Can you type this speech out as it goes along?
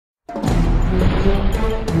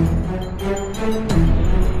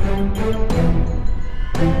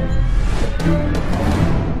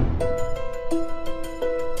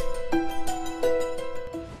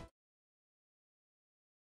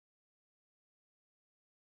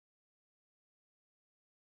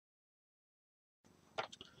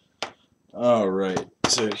Alright,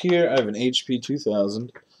 so here I have an HP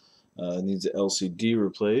 2000. It needs an LCD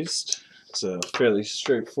replaced. It's a fairly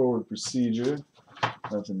straightforward procedure,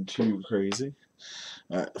 nothing too crazy.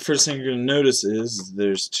 The first thing you're going to notice is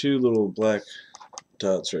there's two little black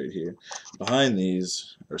dots right here. Behind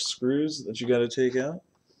these are screws that you got to take out.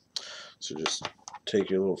 So just take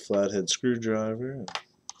your little flathead screwdriver and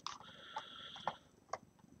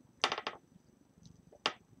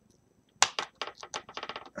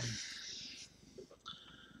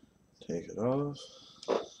take it off.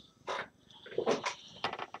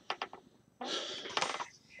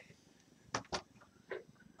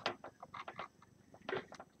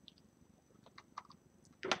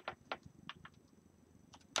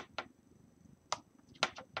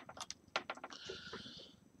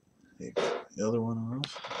 Take the other one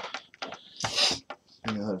off.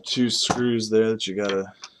 And you'll have two screws there that you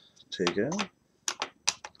gotta take out.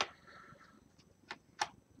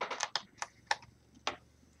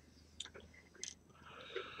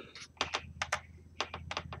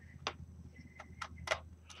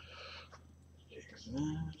 Take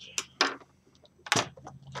that.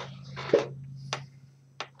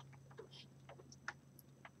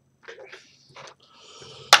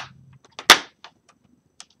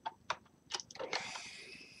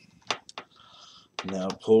 Now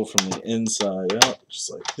pull from the inside out,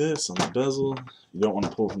 just like this on the bezel. You don't want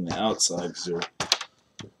to pull from the outside because you'll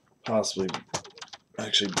possibly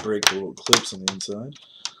actually break the little clips on the inside.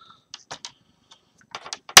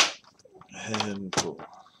 Go ahead and pull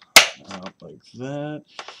out like that.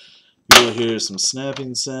 You will hear some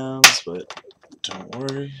snapping sounds, but don't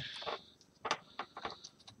worry.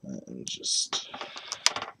 And just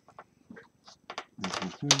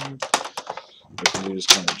you just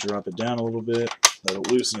kind of drop it down a little bit. That'll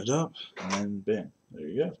loosen it up, and then bam, there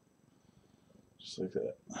you go. Just like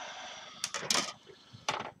that.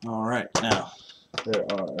 Alright, now there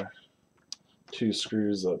are two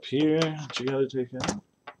screws up here that you gotta take out.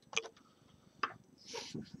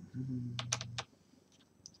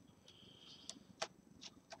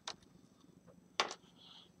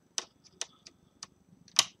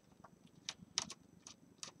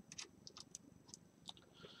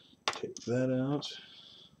 Take that out.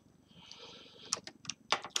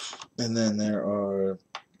 And then there are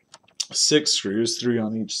 6 screws, 3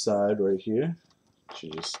 on each side right here.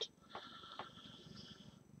 Just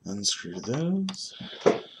unscrew those,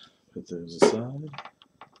 put those aside.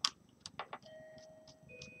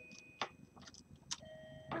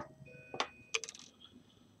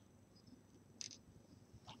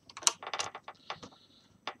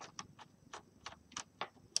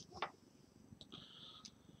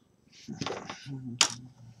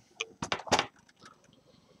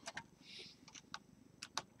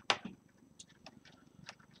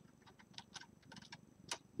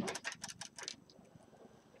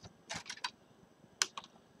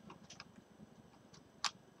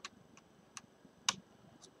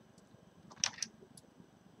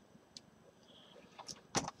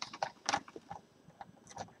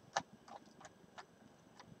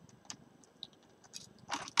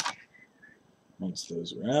 Once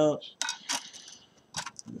those are out,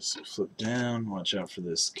 this will flip down. Watch out for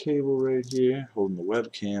this cable right here holding the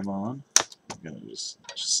webcam on. I'm gonna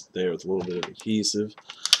just there with a little bit of adhesive.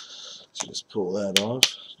 So just pull that off,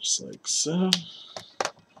 just like so.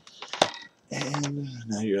 And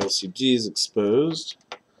now your LCD is exposed.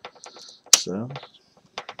 So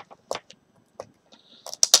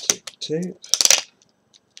take the tape.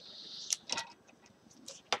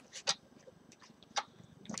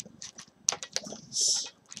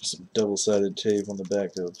 Some double-sided tape on the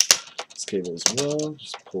back of this cable as well.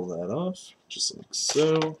 Just pull that off, just like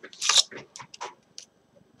so.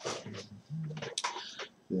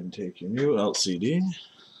 Then take your new LCD.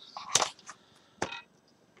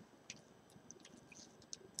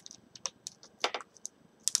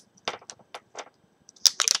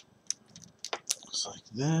 Just like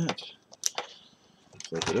that.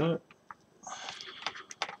 Flip it up.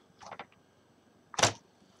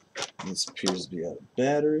 This appears to be out of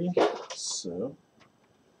battery, so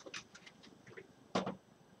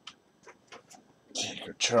take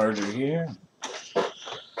our charger here.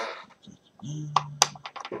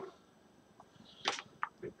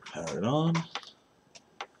 Power it on.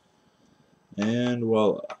 And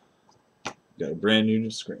voila. Got a brand new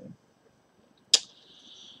screen.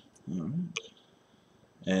 Alright.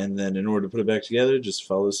 And then in order to put it back together, just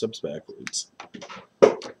follow the steps backwards.